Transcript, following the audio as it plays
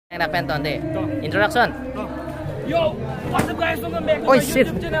Introduction. Yo, what's up guys? Welcome back to my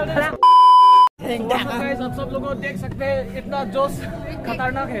YouTube channel. What's up guys? आप सब लोग देख सकते हैं इतना जोश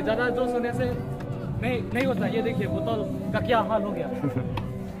खतरनाक है, ज़्यादा जोश होने से नहीं होता। ये देखिए बोतल का क्या हाल हो गया।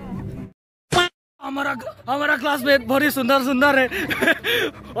 हमारा क्लासमेट बहुत ही सुंदर है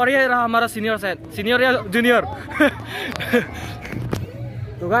और ये रहा हमारा सीनियर या जूनियर।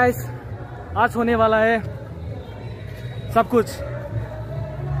 तो गाइस आज होने वाला है सब कुछ।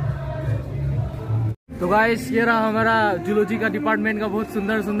 तो गाइस ये रहा हमारा जूलॉजी का डिपार्टमेंट का बहुत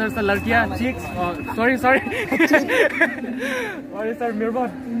सुंदर सा लड़कियां चिक्स। सॉरी और सर मेहरबान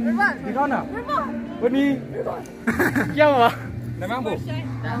दिखाओ ना बनी क्या हुआ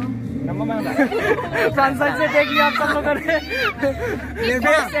फ्रांसाइज से देख लिया आप सब लोगों ने।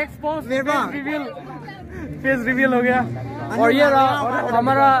 फेस रिवील हो गया। और ये रहा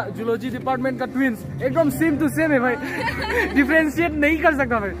हमारा जूलॉजी डिपार्टमेंट का ट्विंस, एकदम सेम टू सेम है भाई। डिफरेंशिएट नहीं कर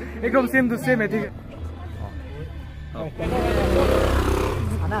सकता भाई, एकदम सेम टू सेम है। ठीक है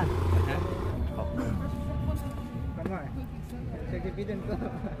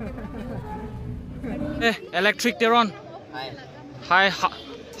Hey, Electric Teron. Hi.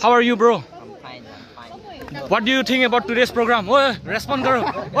 How are you, bro? I'm fine. What do you think about today's program? Oh, respond, girl.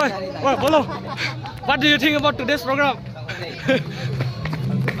 Oh, bolo. What do you think about today's program?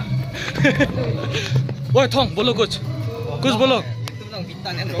 Oh, Thong, bolo kuch bolo.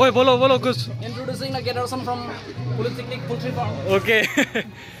 Oh, bolo kuch. Introducing the generation from Polytechnic Poultry Farm. Okay.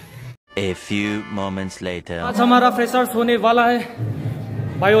 A few moments later. आज हमारा freshers होने वाला है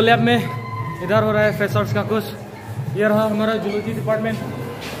bio lab में। इधर हो रहा है फ्रेशर्स का कुछ। ये रहा हमारा जूलॉजी डिपार्टमेंट।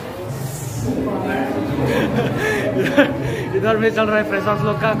 इधर में चल रहा है फ्रेशर्स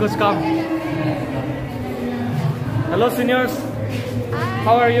लोग का कुछ काम। Hello seniors,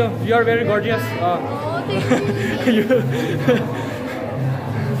 how are you? You are very gorgeous.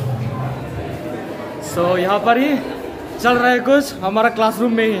 सो यहाँ पर ही चल रहा है कुछ हमारा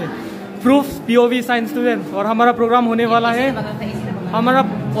क्लासरूम में ही प्रूफ पीओवी साइंस स्टूडेंट। और हमारा प्रोग्राम होने वाला है हमारा।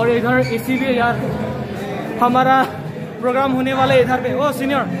 और इधर एसी भी यार, हमारा प्रोग्राम होने वाला है इधर पे। ओ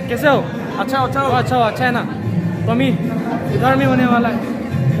सीनियर कैसे हो? अच्छा है ना। मम्मी इधर में होने वाला है।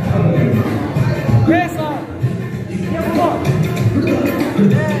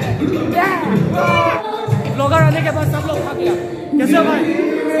 ब्लॉगर आने के बाद सब लोग खा गया। कैसे हो भाई?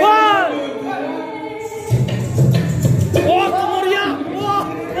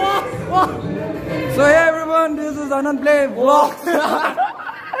 So hey everyone, this is Anand Play Vlog.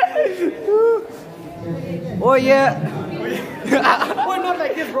 Oh yeah. Oh, not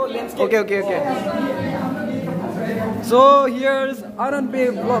like this, bro. Okay. So here's Anand Play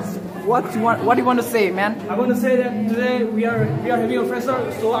Vlogs. What do you want to say, man? I'm gonna say that today we are having a fresher,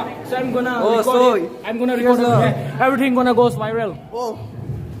 so I'm gonna record it. Everything gonna goes viral. Oh.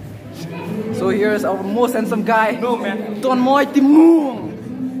 So here's our most handsome guy. No man. Ton Moi Timung.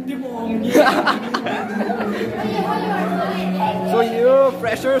 So you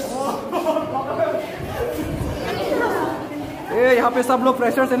freshers. यहाँ पे सब लोग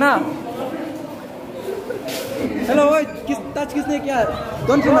freshers है ना। Hello touch किसने किया?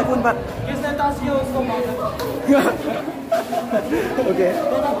 Don't see my phone but किसने touch किया उसको मार।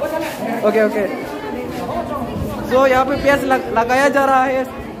 ओके। सो यहाँ पे पेज लगाया जा रहा है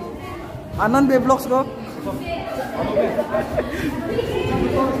आनंद बे ब्लॉग्स को।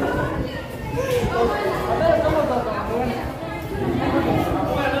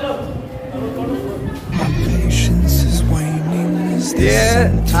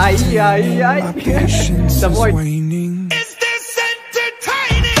 Yeah, ai. The voice. Is this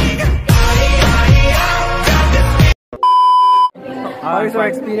entertaining? How is your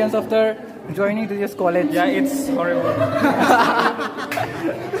experience after joining to this college? Yeah, it's horrible.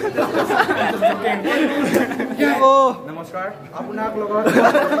 नमस्कार আপোনাক লগত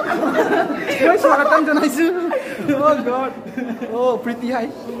মই স্বাগতম জনাইছো। Oh god. Oh pretty hi.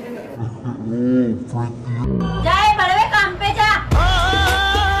 जाए बड़े काम पे जा।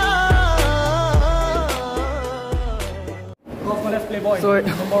 Playboy. So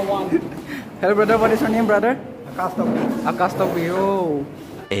number 1. hello brother, what is your name brother? Akash Topi. Oh.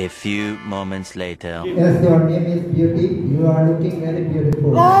 A few moments later. Yes, your name is Beauty. You are looking very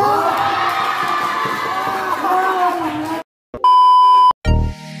beautiful.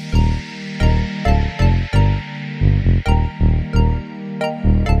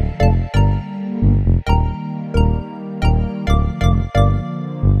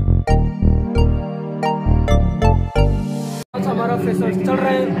 हमारा freshers चल रहा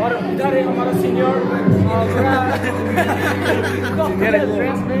है और इधर है हमारा सीनियर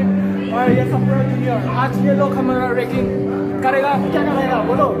ड्रेस में और ये सब पूरा जूनियर। आज ये लोग हमारा रैंकिंग करेगा, क्या करेगा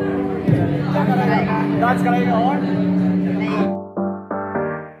बोलो? डांस कराएगा और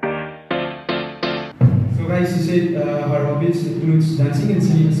So guys, you said her hobbies includes dancing and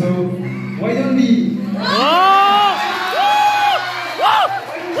singing. So why don't we?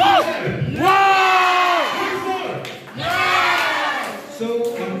 So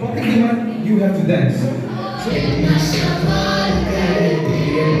on pocket demand, you have to dance.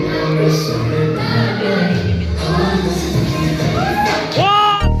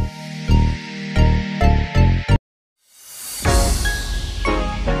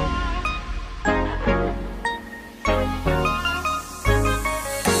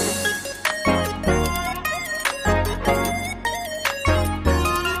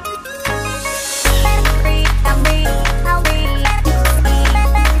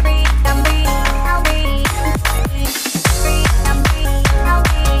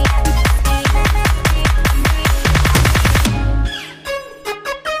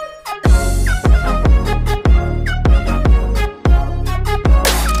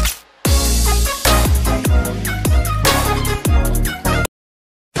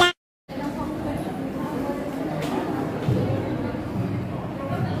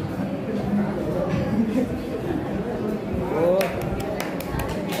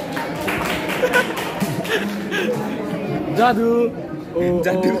 Jadu.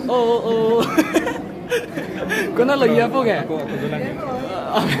 Jadu. Oh. Kau nak lagi apa ke? Aku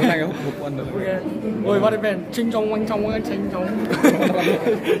bilang bukuan dulu. Oi, what event? Ching chong wang chong wang ching chong.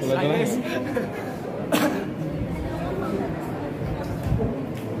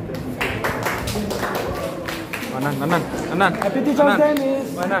 Anan. Happy Teacher's Day,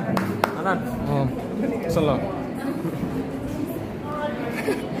 Miss. Anan. Oh. Salah.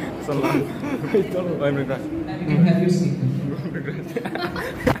 Oh, immigrant.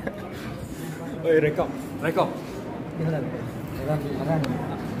 Oi, rekop.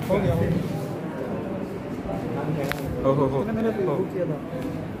 Oh.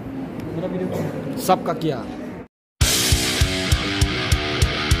 सबका किया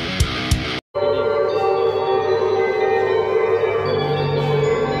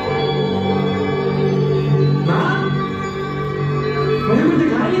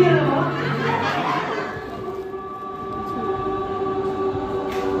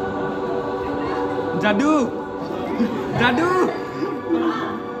Jadu.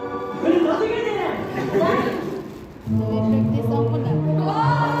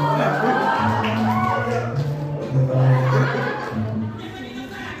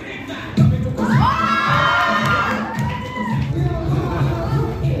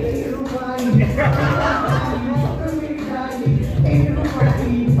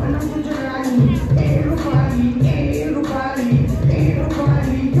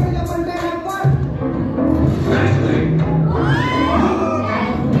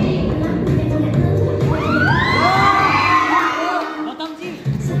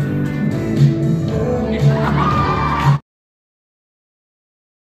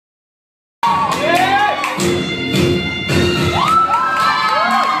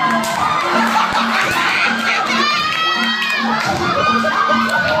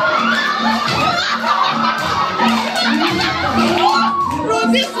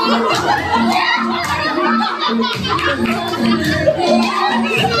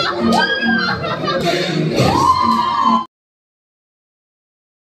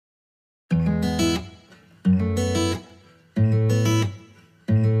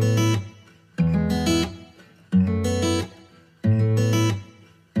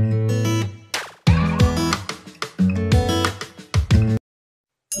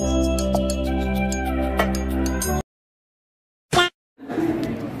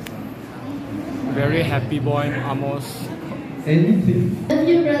 Very happy boy, Amos. Anything. Love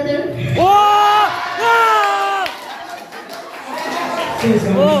you, brother.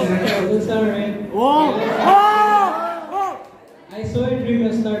 I saw a dream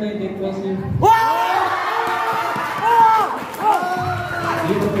yesterday that was you.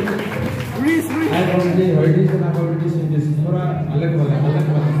 I've already heard this and I've already seen this. थोड़ा अलग वाला.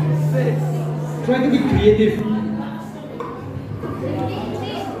 Try to be creative.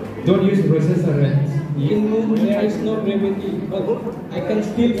 Don't use voices or rents. In moon there is no gravity, but I can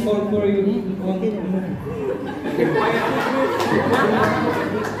still fall for you on moon.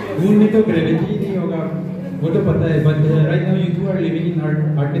 Moon में तो gravity नहीं होगा, वो तो पता है. But right now you two are living in art.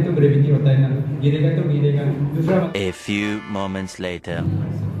 Art में तो gravity होता है ना. गिरेगा तो गिरेगा. दूसरा. A few moments later.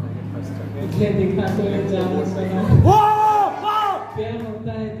 इसलिए दिखा तो ये जाना सना. प्यार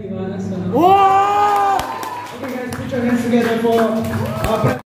होता है दीवाना सना. Okay guys, put your hands together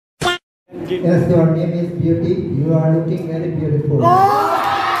for. Yes, your name is Beauty. You are looking very beautiful.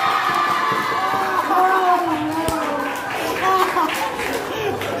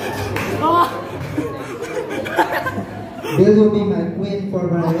 This will be my queen for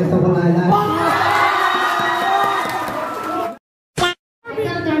the rest of my life. I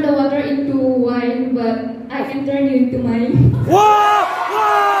cannot turn the water into wine, but I can turn you into mine. Whoa!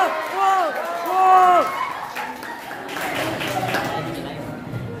 Whoa! Whoa! Whoa!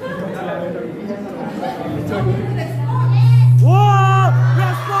 Whoa!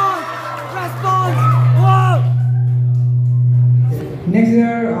 Response! Response! Whoa! Next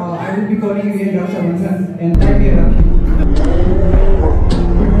year, I will be calling you in Dr. Johnson and type it up.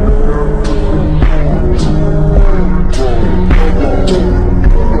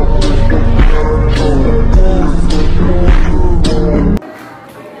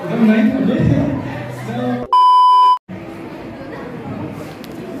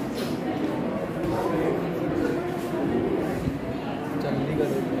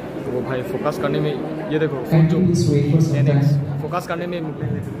 वो भाई focus करने में ये देखो focus करने में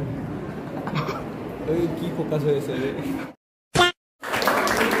की focus हो ऐसे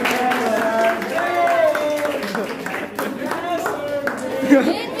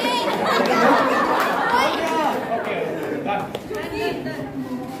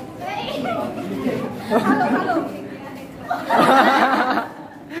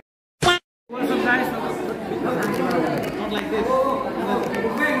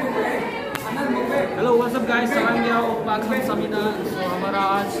hello what's up guys, Pakistan Samina. तो हमारा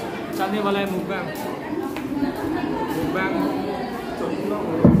आज चलने वाला है mukbang.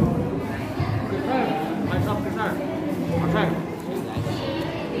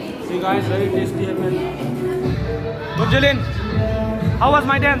 See guys, very tasty है man. Jilin, how was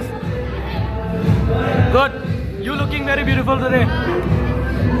my dance? Good. You looking very beautiful today.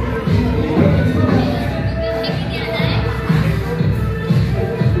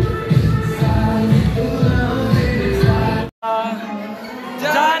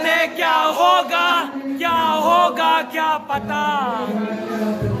 जाने क्या होगा क्या पता,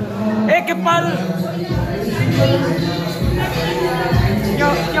 एक पल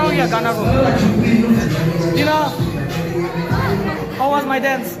क्या हो गया गाना को? Tina, how was my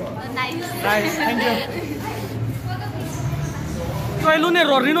dance? Nice, thank you. तो इलू ने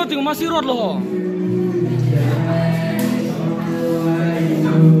रोरिनो तिंग मासी रोड लो हो.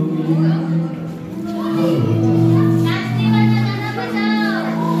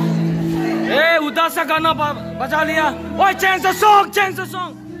 उदास सा गाना बजा लिया. ओए change the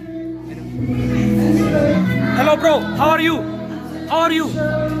song. Hello bro, how are you?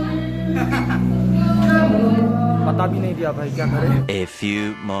 पता भी नहीं दिया भाई, क्या करें. A few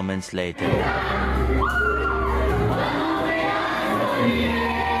moments later.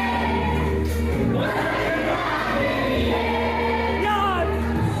 यार